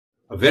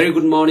A very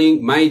good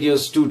morning, my dear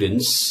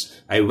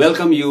students. I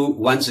welcome you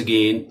once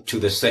again to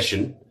the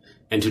session,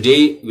 and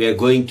today we are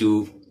going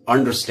to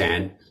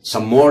understand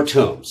some more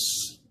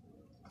terms.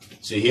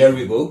 So here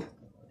we go.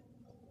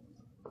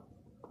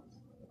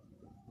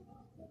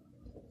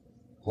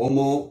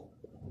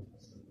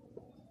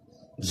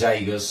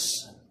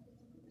 Homozygous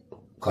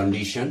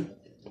condition,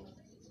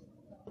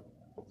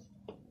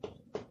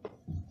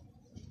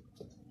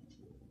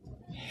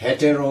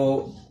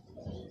 heterozygous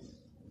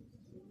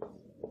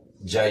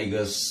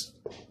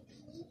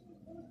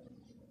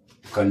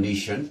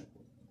condition,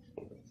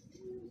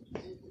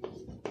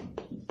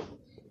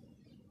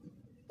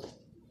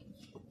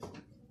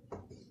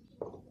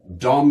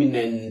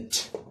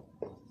 dominant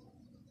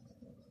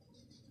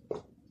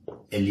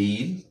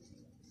allele,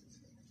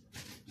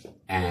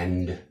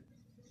 and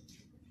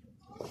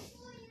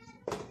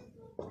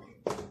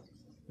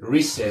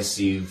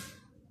recessive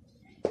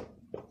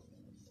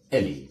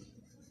allele.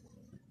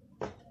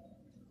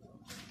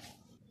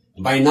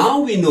 By now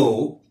we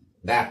know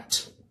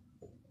that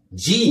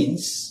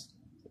genes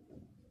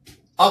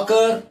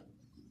occur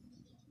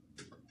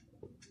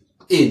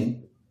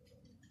in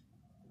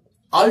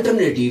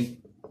alternative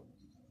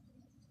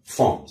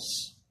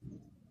forms.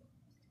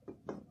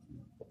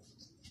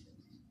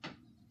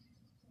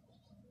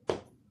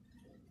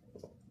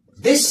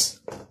 This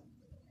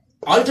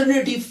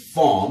alternative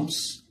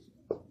forms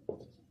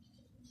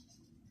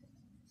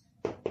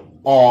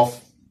of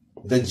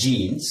the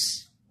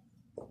genes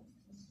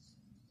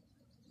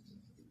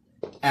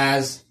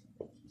as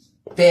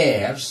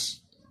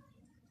pairs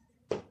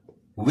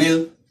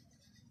will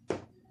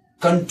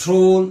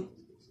control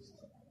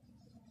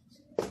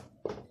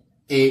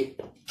a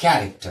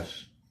character.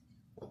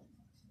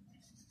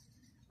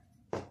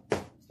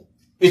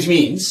 Which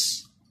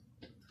means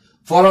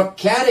for a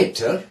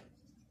character,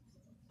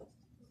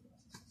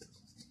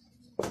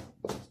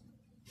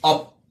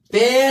 a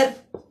pair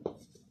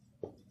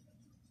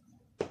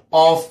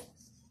of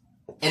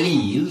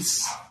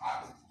alleles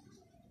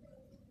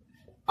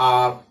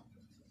are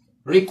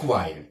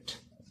required.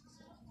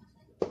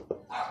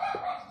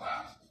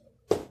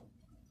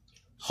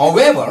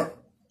 However,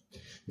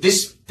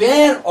 this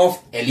pair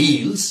of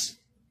alleles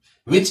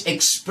which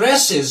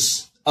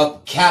expresses a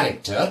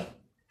character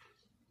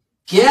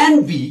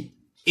can be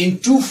in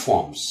two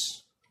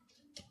forms.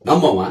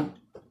 Number one,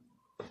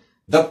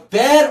 the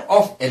pair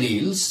of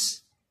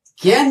alleles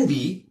can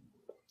be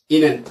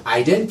in an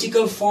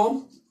identical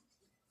form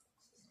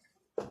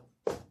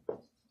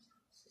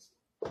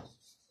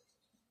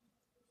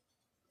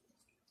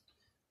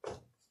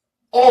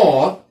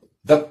or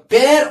the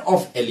pair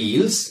of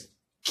alleles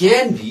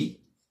can be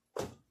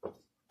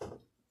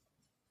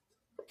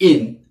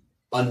in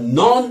a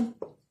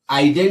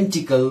non-identical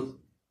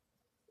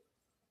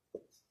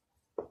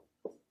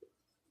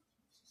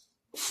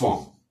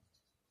form.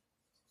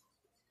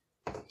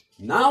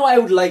 Now I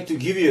would like to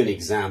give you an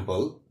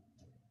example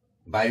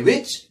by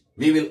which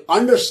we will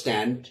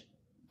understand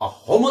a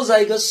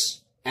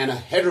homozygous and a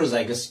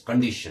heterozygous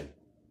condition.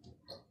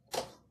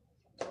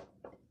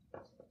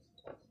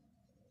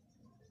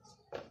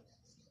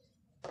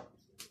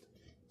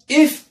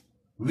 If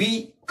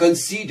we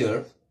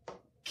consider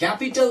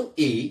capital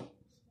A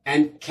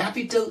and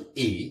capital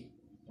A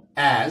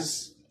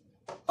as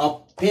a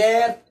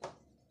pair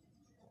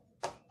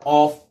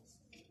of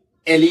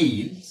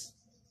alleles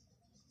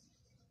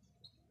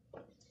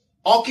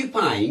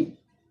occupying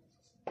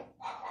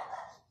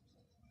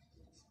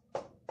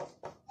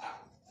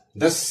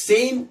the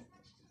same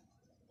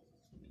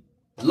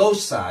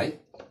loci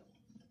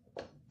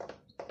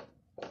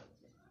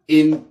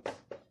in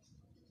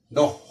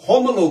the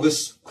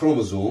homologous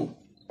chromosome,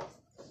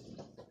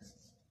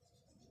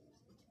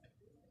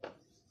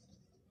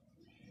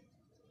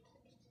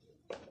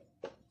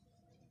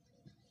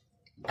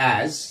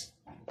 as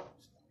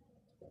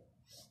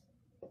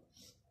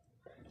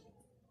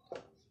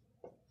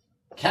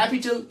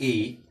capital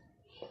A,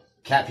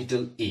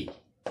 capital A.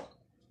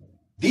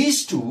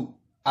 These two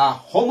are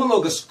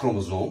homologous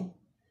chromosome,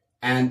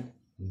 and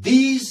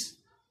these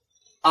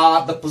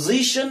are the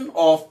position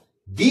of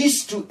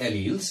these two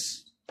alleles,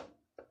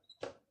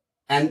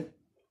 and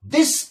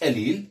this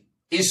allele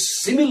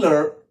is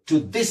similar to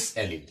this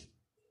allele.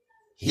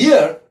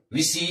 Here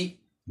we see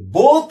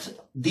both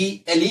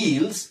the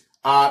alleles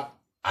are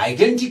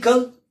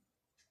identical.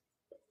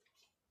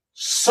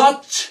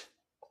 Such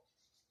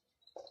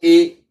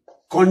a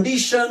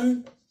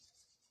condition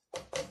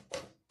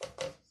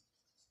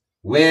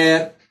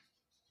where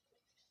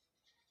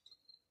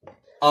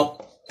a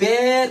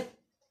pair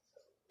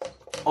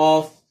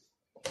of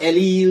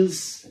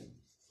alleles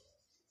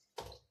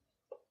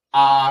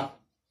are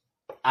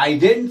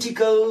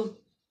identical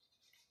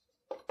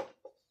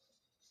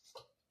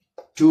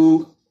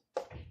to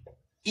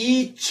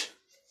each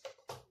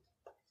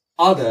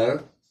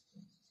other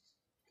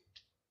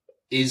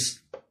is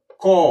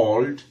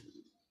called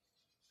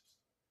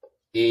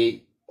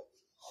a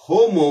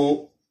homozygous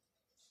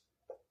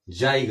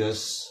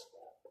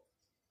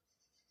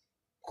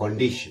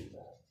condition.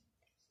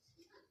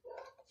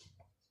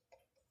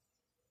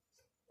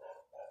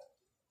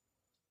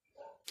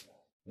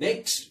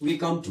 Next, we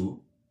come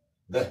to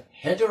the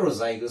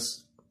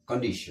heterozygous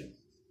condition.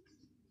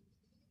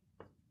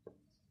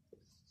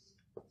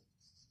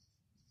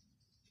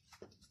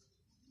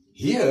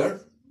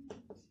 Here,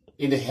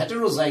 in the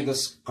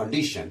heterozygous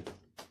condition,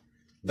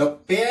 the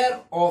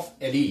pair of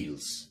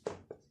alleles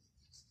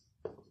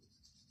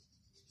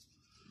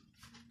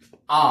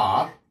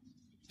are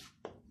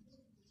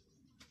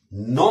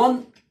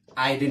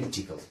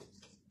non-identical.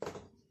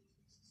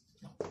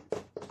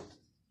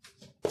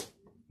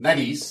 That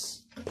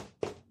is,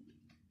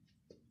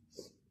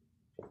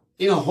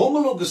 in a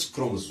homologous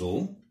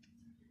chromosome,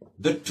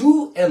 the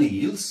two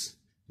alleles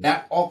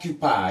that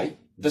occupy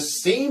the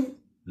same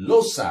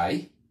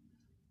loci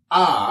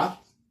are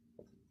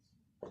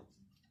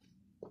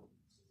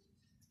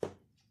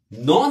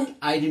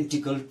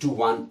non-identical to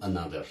one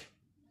another.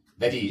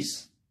 That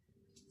is,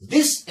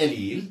 this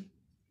allele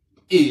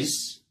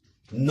is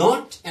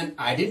not an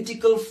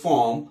identical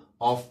form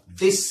of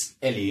this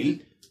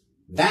allele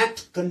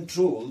that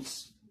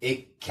controls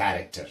a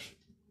character.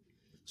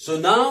 So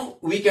now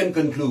we can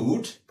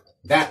conclude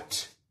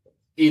that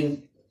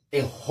in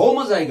a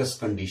homozygous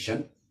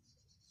condition,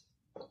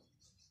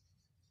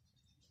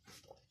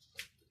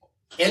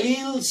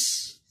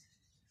 alleles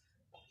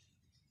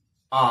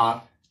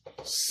are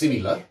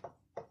similar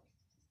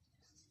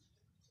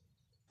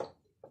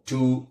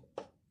to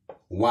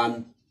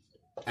one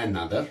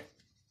another.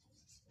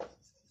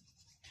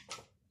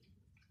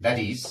 That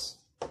is,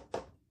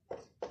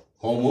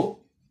 homo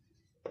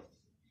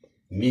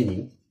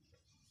meaning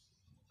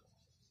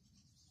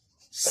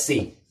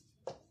same,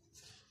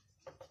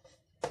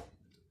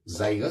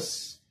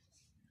 zygous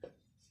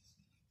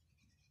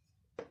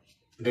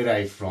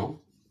derived from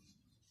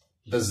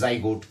the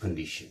zygote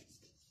condition.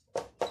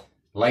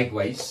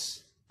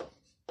 Likewise,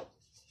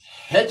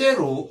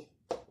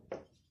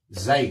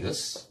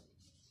 heterozygous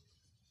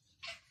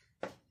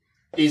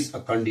is a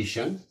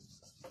condition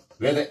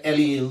where the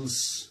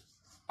alleles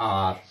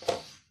are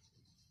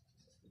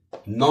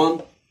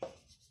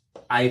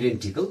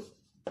non-identical.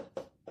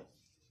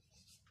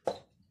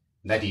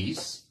 That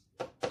is,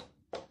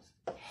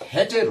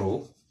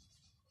 hetero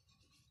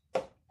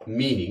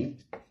meaning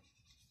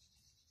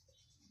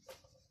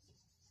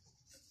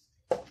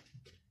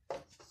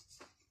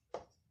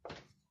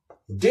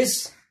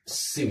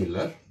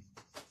dissimilar,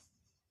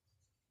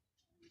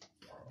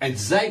 and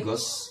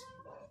zygous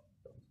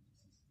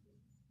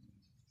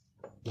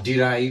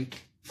derived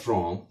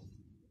from,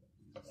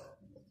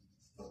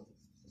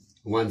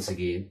 once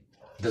again,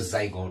 the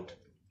zygote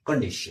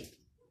condition.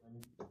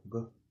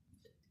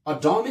 A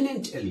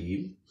dominant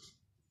allele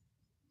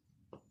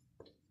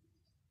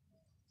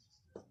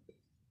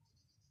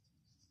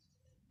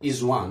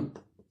is one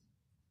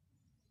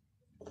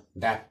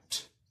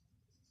that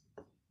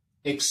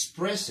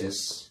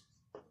expresses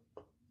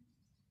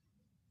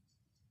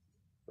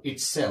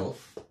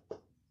itself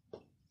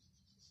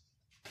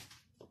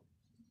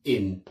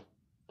in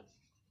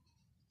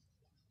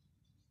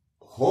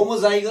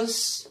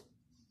homozygous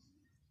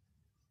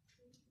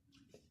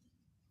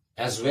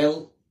as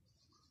well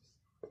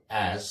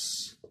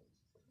as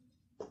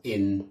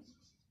in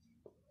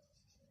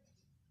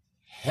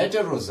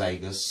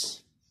heterozygous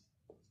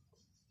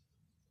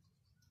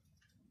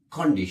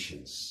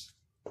conditions.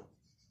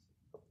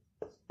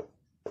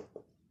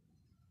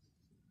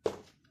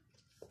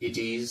 It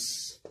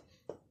is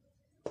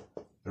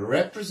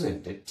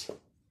represented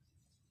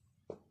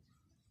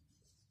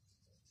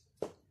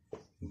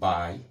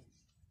by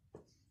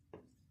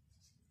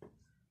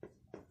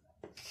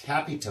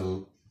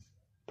capital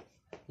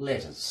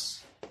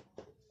letters,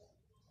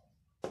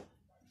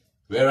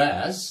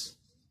 whereas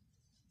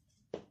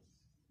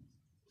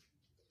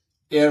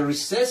a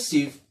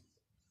recessive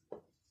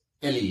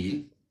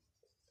allele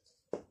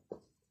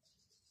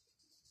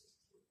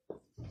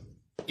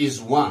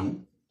is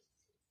one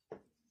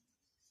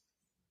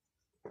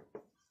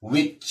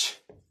which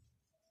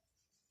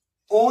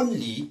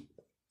only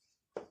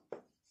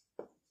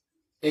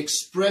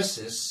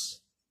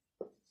expresses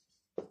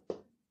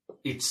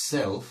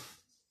itself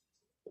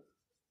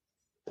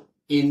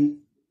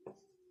in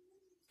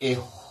a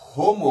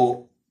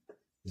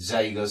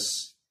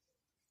homozygous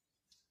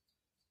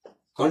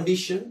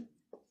condition,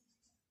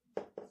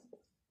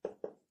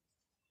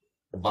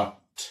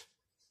 but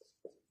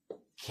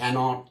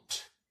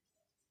cannot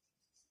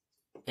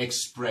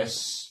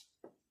express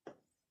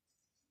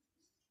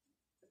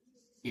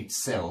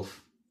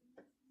itself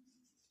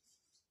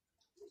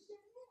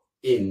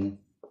in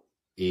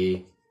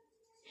a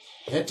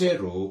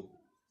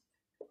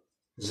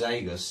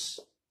heterozygous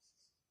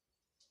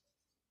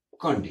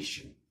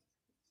condition.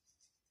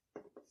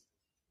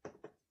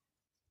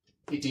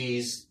 It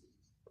is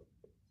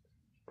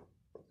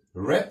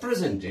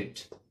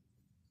represented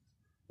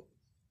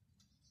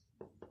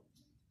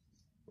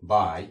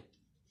by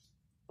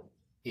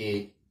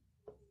a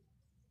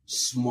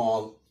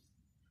small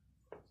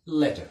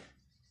letter.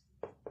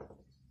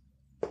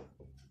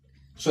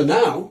 So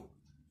now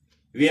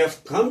we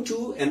have come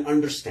to an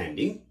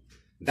understanding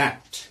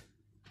that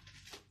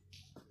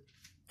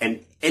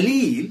an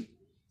allele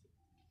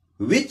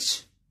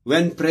which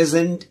when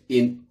present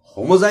in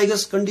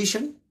homozygous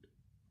condition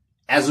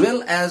as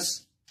well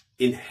as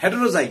in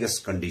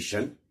heterozygous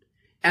condition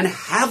and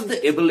have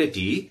the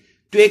ability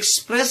to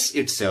express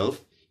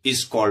itself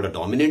is called a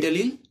dominant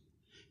allele,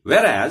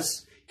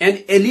 whereas an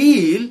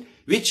allele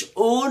which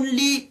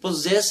only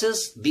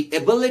possesses the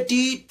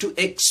ability to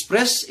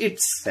express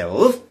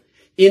itself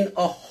in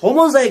a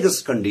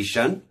homozygous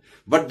condition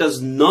but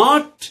does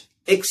not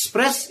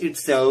express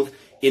itself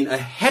in a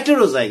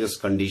heterozygous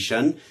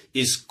condition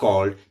is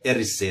called a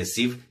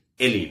recessive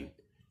allele.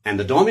 And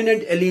the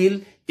dominant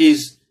allele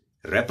is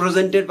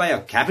represented by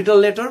a capital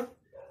letter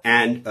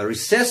and a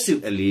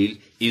recessive allele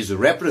is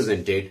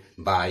represented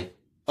by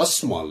a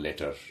small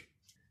letter.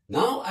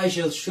 Now I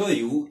shall show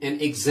you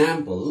an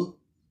example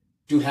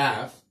to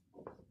have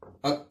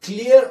a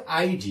clear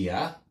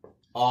idea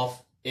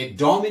of a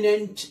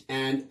dominant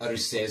and a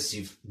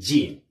recessive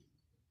gene.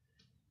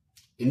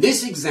 In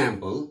this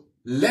example,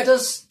 let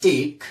us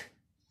take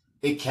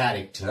a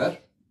character,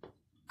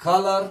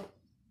 color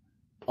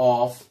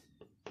of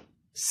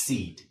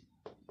seed.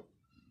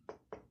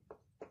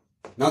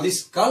 Now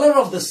this color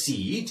of the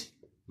seed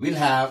will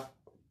have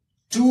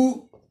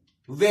two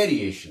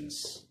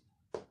variations.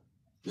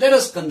 Let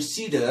us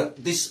consider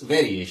this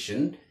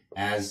variation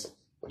as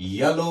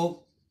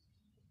yellow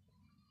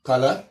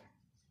color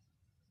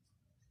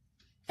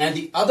and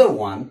the other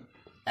one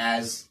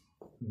as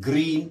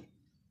green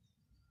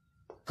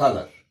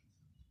color.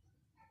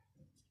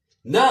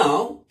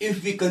 Now,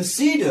 if we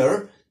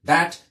consider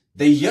that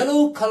the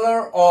yellow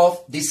color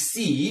of the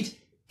seed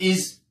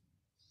is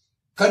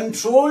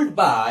controlled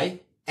by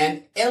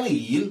an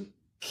allele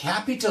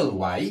capital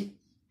Y,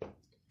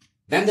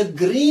 then the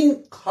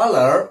green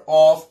color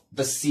of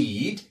the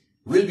seed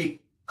will be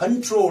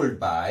controlled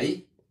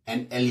by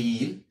an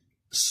allele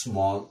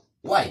small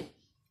y.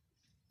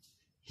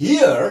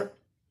 Here,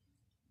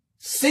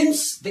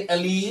 since the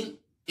allele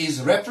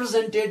is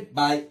represented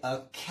by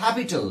a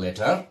capital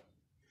letter,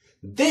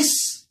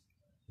 this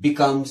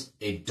becomes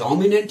a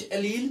dominant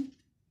allele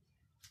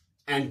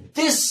and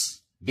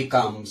this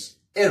becomes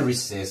a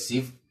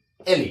recessive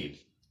allele.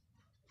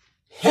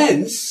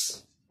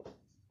 Hence,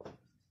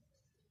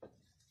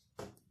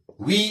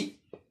 we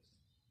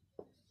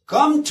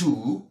come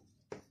to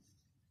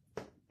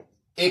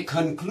a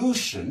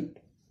conclusion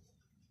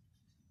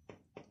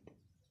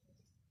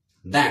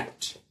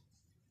that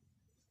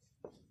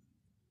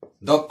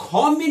the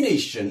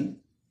combination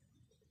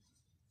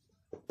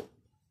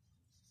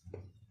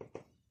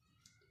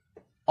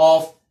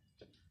of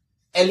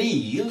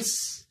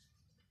alleles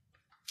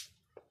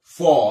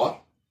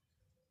for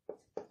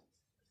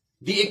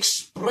the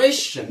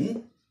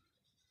expression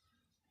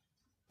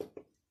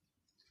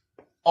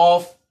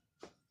of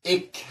a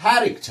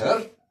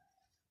character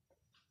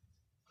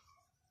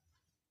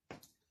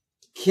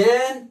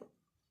can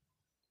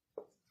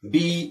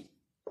be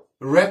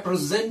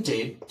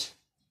represented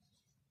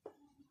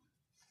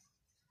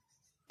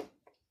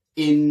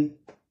in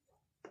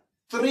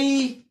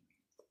three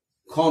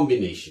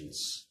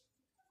combinations.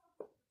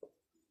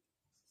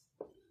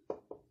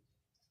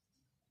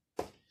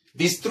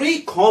 These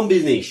three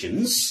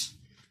combinations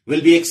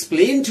will be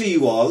explained to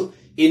you all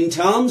in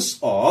terms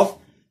of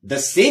the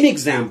same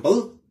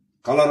example,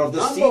 color of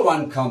the seed. Number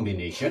one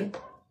combination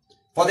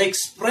for the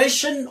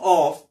expression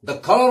of the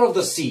color of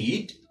the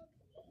seed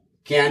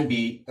can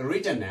be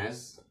written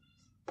as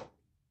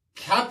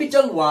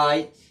capital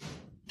Y,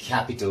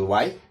 capital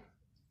Y.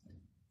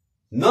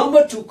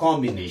 Number two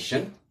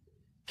combination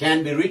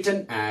can be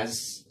written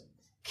as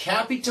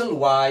capital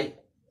Y,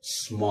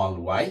 small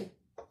y.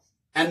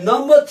 And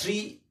number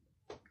three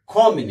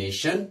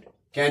combination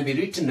can be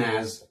written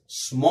as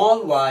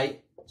small y,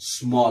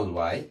 small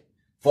y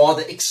for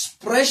the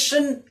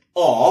expression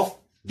of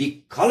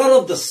the color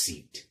of the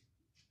seed.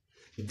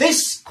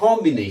 This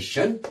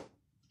combination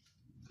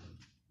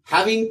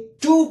having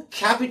two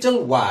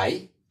capital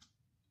Y,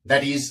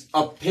 that is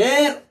a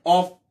pair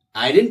of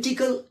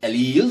identical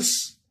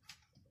alleles,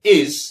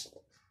 is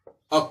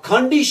a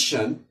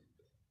condition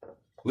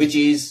which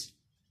is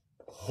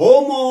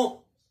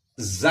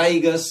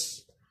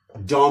homozygous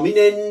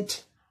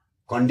dominant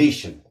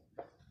condition.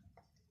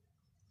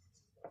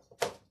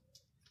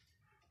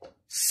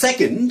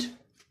 Second,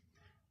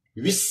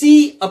 we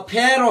see a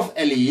pair of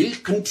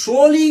alleles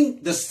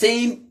controlling the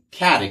same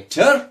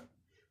character,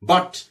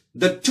 but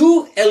the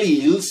two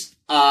alleles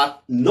are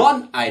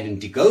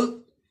non-identical.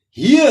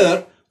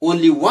 Here,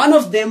 only one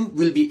of them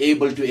will be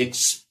able to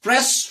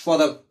express for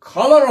the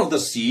color of the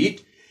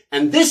seed,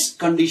 and this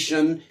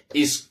condition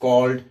is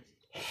called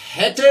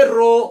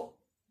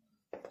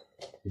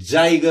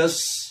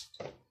heterozygous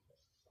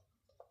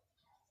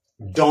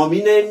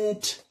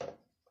dominant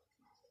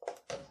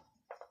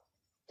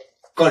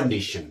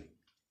condition.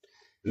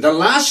 The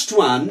last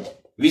one,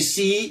 we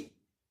see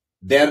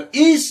there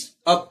is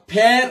a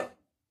pair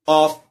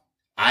of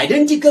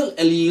identical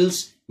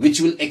alleles which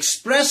will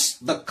express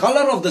the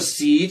color of the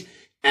seed,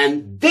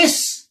 and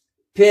this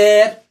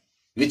pair,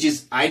 which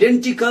is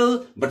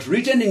identical but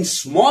written in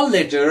small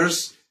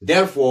letters,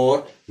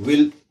 therefore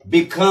will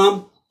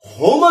become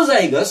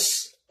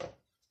homozygous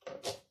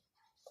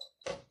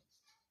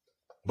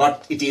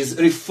but it is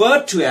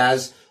referred to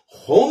as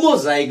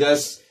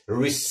homozygous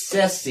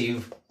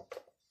recessive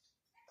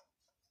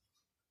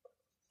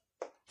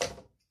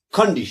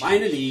condition.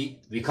 Finally,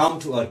 we come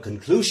to our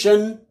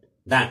conclusion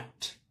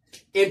that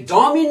a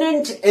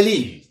dominant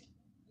allele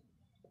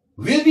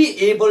will be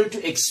able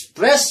to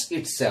express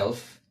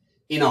itself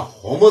in a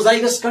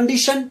homozygous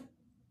condition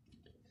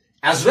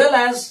as well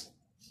as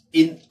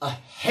in a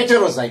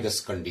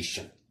heterozygous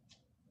condition,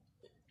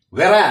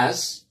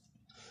 whereas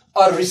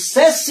a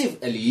recessive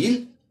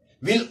allele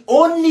will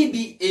only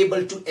be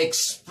able to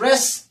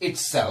express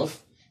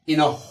itself in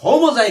a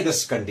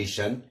homozygous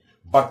condition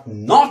but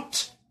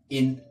not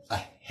in a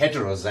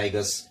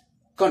heterozygous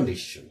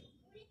condition.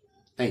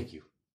 Thank you.